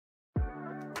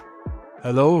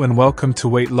Hello and welcome to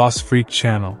Weight Loss Freak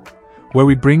channel, where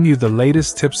we bring you the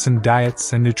latest tips in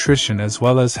diets and nutrition as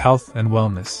well as health and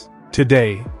wellness.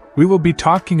 Today, we will be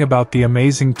talking about the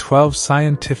amazing 12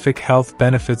 scientific health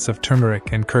benefits of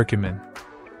turmeric and curcumin.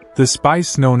 The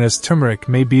spice known as turmeric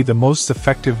may be the most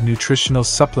effective nutritional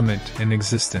supplement in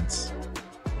existence.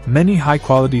 Many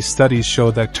high-quality studies show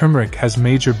that turmeric has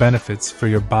major benefits for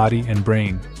your body and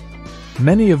brain.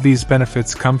 Many of these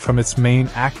benefits come from its main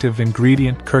active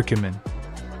ingredient, curcumin.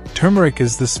 Turmeric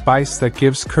is the spice that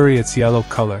gives curry its yellow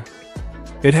color.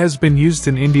 It has been used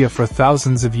in India for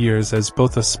thousands of years as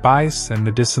both a spice and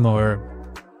medicinal herb.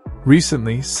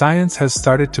 Recently, science has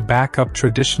started to back up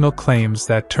traditional claims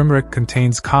that turmeric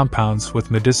contains compounds with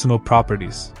medicinal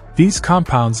properties. These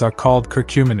compounds are called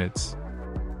curcuminids.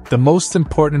 The most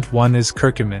important one is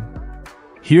curcumin.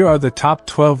 Here are the top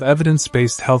 12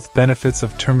 evidence-based health benefits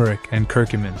of turmeric and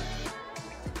curcumin.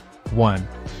 1.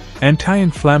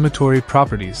 Anti-inflammatory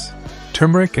properties.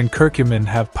 Turmeric and curcumin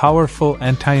have powerful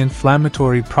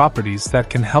anti-inflammatory properties that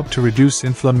can help to reduce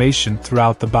inflammation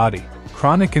throughout the body.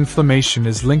 Chronic inflammation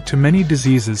is linked to many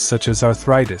diseases such as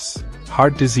arthritis,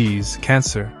 heart disease,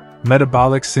 cancer,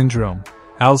 metabolic syndrome,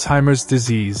 Alzheimer's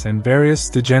disease, and various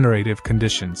degenerative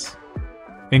conditions.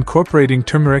 Incorporating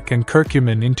turmeric and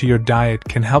curcumin into your diet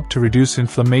can help to reduce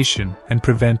inflammation and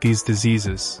prevent these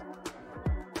diseases.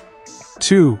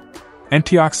 2.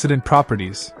 Antioxidant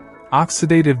properties.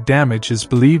 Oxidative damage is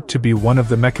believed to be one of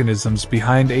the mechanisms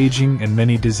behind aging and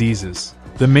many diseases.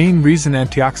 The main reason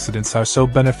antioxidants are so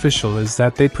beneficial is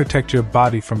that they protect your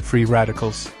body from free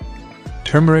radicals.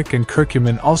 Turmeric and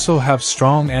curcumin also have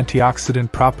strong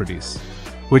antioxidant properties,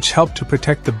 which help to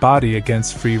protect the body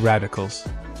against free radicals.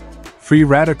 Free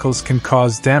radicals can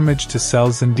cause damage to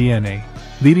cells and DNA,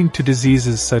 leading to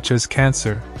diseases such as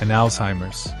cancer and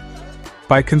Alzheimer's.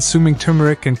 By consuming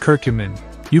turmeric and curcumin,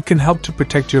 you can help to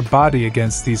protect your body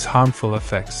against these harmful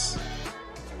effects.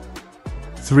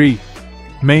 3.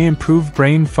 May improve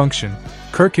brain function.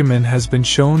 Curcumin has been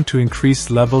shown to increase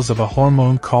levels of a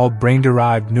hormone called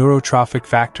brain-derived neurotrophic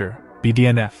factor,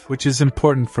 BDNF, which is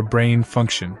important for brain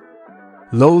function.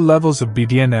 Low levels of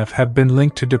BDNF have been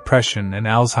linked to depression and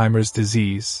Alzheimer's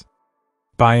disease.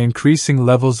 By increasing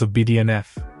levels of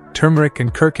BDNF, turmeric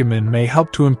and curcumin may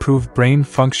help to improve brain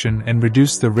function and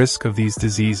reduce the risk of these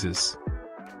diseases.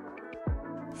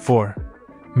 4.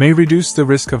 May reduce the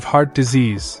risk of heart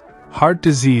disease. Heart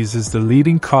disease is the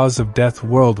leading cause of death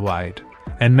worldwide,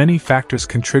 and many factors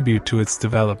contribute to its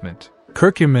development.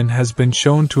 Curcumin has been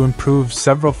shown to improve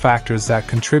several factors that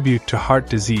contribute to heart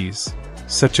disease,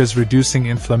 such as reducing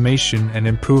inflammation and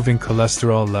improving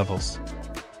cholesterol levels.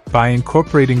 By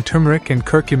incorporating turmeric and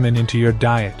curcumin into your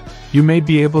diet, you may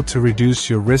be able to reduce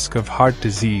your risk of heart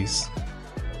disease.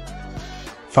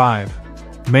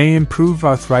 5. May improve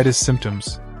arthritis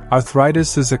symptoms.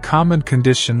 Arthritis is a common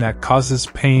condition that causes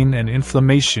pain and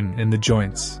inflammation in the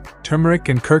joints. Turmeric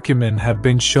and curcumin have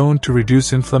been shown to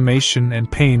reduce inflammation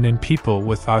and pain in people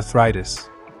with arthritis.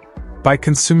 By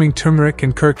consuming turmeric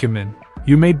and curcumin,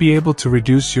 you may be able to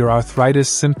reduce your arthritis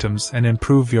symptoms and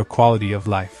improve your quality of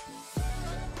life.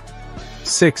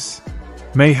 6.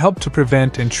 May help to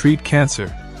prevent and treat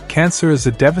cancer. Cancer is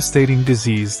a devastating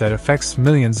disease that affects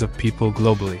millions of people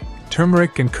globally.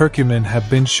 Turmeric and curcumin have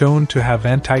been shown to have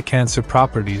anti-cancer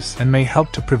properties and may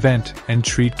help to prevent and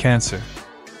treat cancer.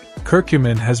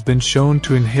 Curcumin has been shown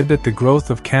to inhibit the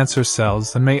growth of cancer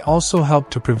cells and may also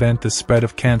help to prevent the spread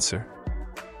of cancer.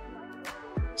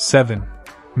 7.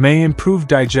 May improve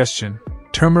digestion.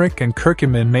 Turmeric and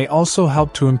curcumin may also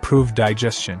help to improve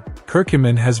digestion.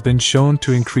 Curcumin has been shown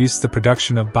to increase the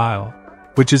production of bile,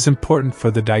 which is important for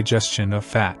the digestion of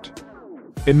fat.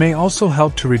 It may also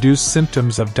help to reduce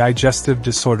symptoms of digestive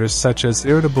disorders such as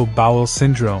irritable bowel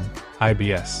syndrome,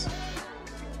 IBS.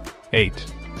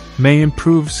 8. May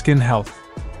improve skin health.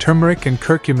 Turmeric and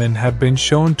curcumin have been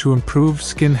shown to improve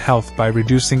skin health by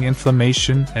reducing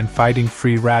inflammation and fighting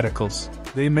free radicals.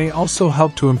 They may also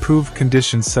help to improve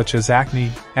conditions such as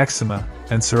acne, eczema,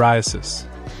 and psoriasis.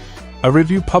 A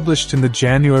review published in the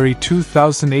January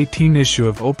 2018 issue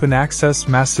of Open Access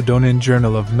Macedonian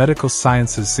Journal of Medical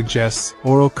Sciences suggests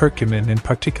oral curcumin in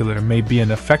particular may be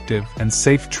an effective and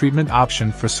safe treatment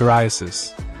option for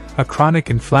psoriasis, a chronic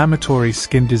inflammatory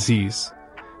skin disease.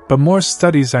 But more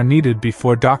studies are needed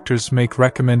before doctors make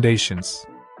recommendations.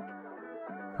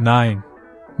 9.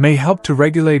 May help to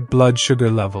regulate blood sugar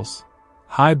levels.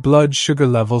 High blood sugar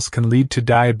levels can lead to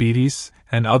diabetes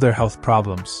and other health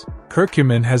problems.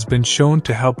 Curcumin has been shown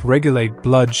to help regulate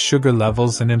blood sugar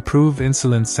levels and improve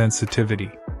insulin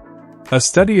sensitivity. A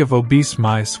study of obese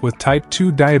mice with type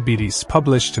 2 diabetes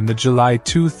published in the July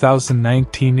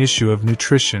 2019 issue of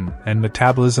Nutrition and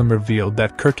Metabolism revealed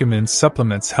that curcumin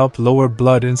supplements help lower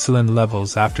blood insulin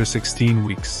levels after 16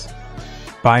 weeks.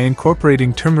 By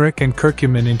incorporating turmeric and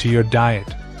curcumin into your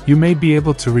diet, you may be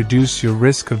able to reduce your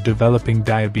risk of developing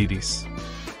diabetes.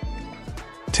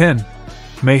 10.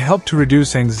 May help to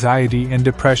reduce anxiety and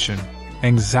depression.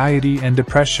 Anxiety and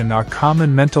depression are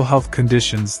common mental health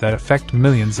conditions that affect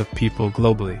millions of people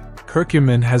globally.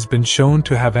 Curcumin has been shown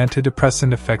to have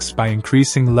antidepressant effects by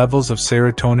increasing levels of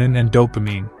serotonin and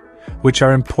dopamine, which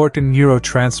are important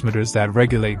neurotransmitters that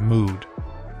regulate mood.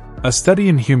 A study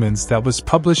in humans that was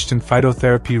published in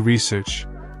Phytotherapy Research,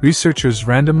 researchers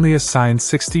randomly assigned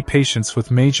 60 patients with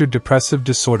major depressive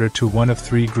disorder to one of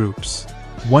three groups.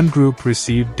 One group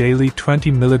received daily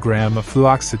 20 mg of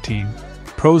fluoxetine.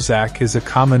 Prozac is a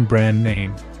common brand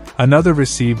name. Another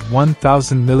received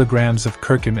 1,000 mg of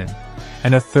curcumin,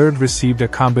 and a third received a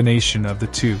combination of the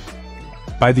two.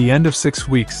 By the end of 6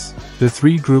 weeks, the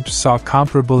three groups saw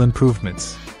comparable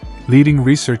improvements, leading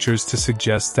researchers to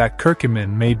suggest that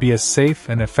curcumin may be a safe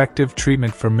and effective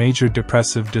treatment for major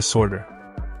depressive disorder.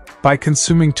 By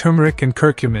consuming turmeric and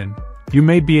curcumin, you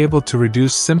may be able to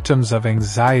reduce symptoms of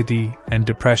anxiety and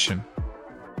depression.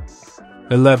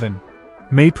 11.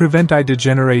 May prevent eye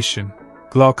degeneration.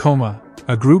 Glaucoma,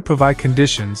 a group of eye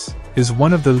conditions, is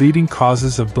one of the leading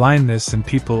causes of blindness in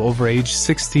people over age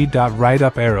 60. Right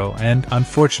up arrow, and,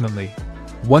 unfortunately,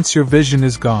 once your vision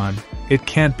is gone, it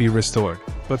can't be restored.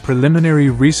 But preliminary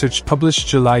research published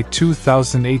July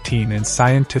 2018 in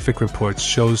Scientific Reports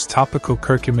shows topical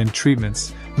curcumin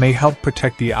treatments may help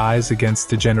protect the eyes against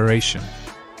degeneration.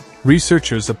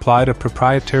 Researchers applied a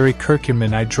proprietary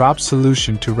curcumin eye drop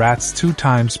solution to rats 2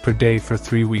 times per day for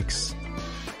 3 weeks.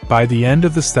 By the end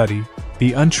of the study,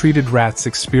 the untreated rats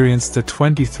experienced a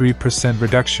 23%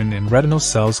 reduction in retinal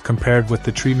cells compared with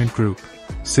the treatment group,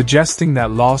 suggesting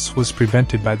that loss was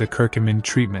prevented by the curcumin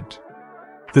treatment.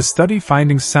 The study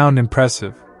findings sound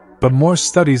impressive, but more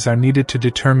studies are needed to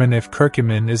determine if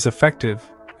curcumin is effective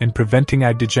in preventing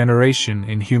eye degeneration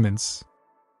in humans.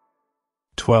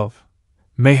 12.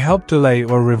 May help delay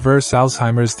or reverse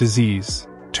Alzheimer's disease.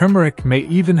 Turmeric may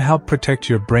even help protect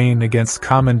your brain against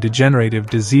common degenerative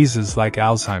diseases like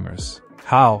Alzheimer's.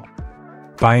 How?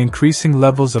 By increasing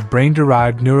levels of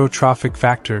brain-derived neurotrophic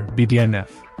factor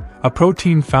 (BDNF), a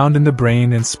protein found in the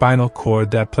brain and spinal cord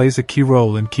that plays a key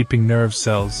role in keeping nerve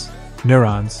cells,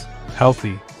 neurons,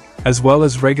 healthy, as well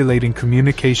as regulating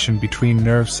communication between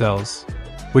nerve cells,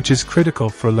 which is critical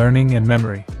for learning and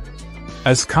memory.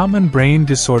 As common brain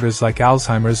disorders like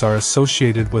Alzheimer's are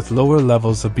associated with lower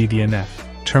levels of BDNF,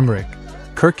 turmeric,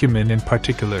 curcumin in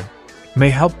particular, may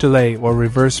help delay or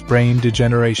reverse brain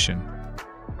degeneration.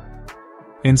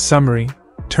 In summary,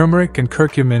 turmeric and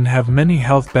curcumin have many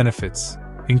health benefits,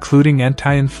 including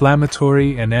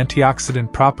anti-inflammatory and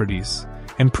antioxidant properties,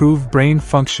 improve brain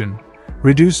function,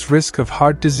 reduce risk of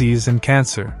heart disease and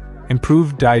cancer,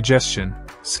 improve digestion,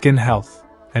 skin health,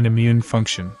 and immune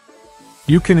function.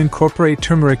 You can incorporate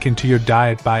turmeric into your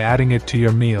diet by adding it to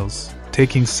your meals,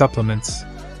 taking supplements,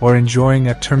 or enjoying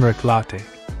a turmeric latte.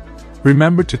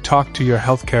 Remember to talk to your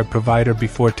healthcare provider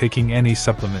before taking any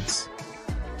supplements.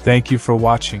 Thank you for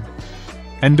watching.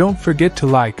 And don't forget to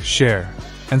like, share,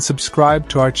 and subscribe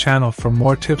to our channel for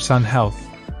more tips on health,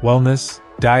 wellness,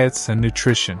 diets, and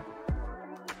nutrition.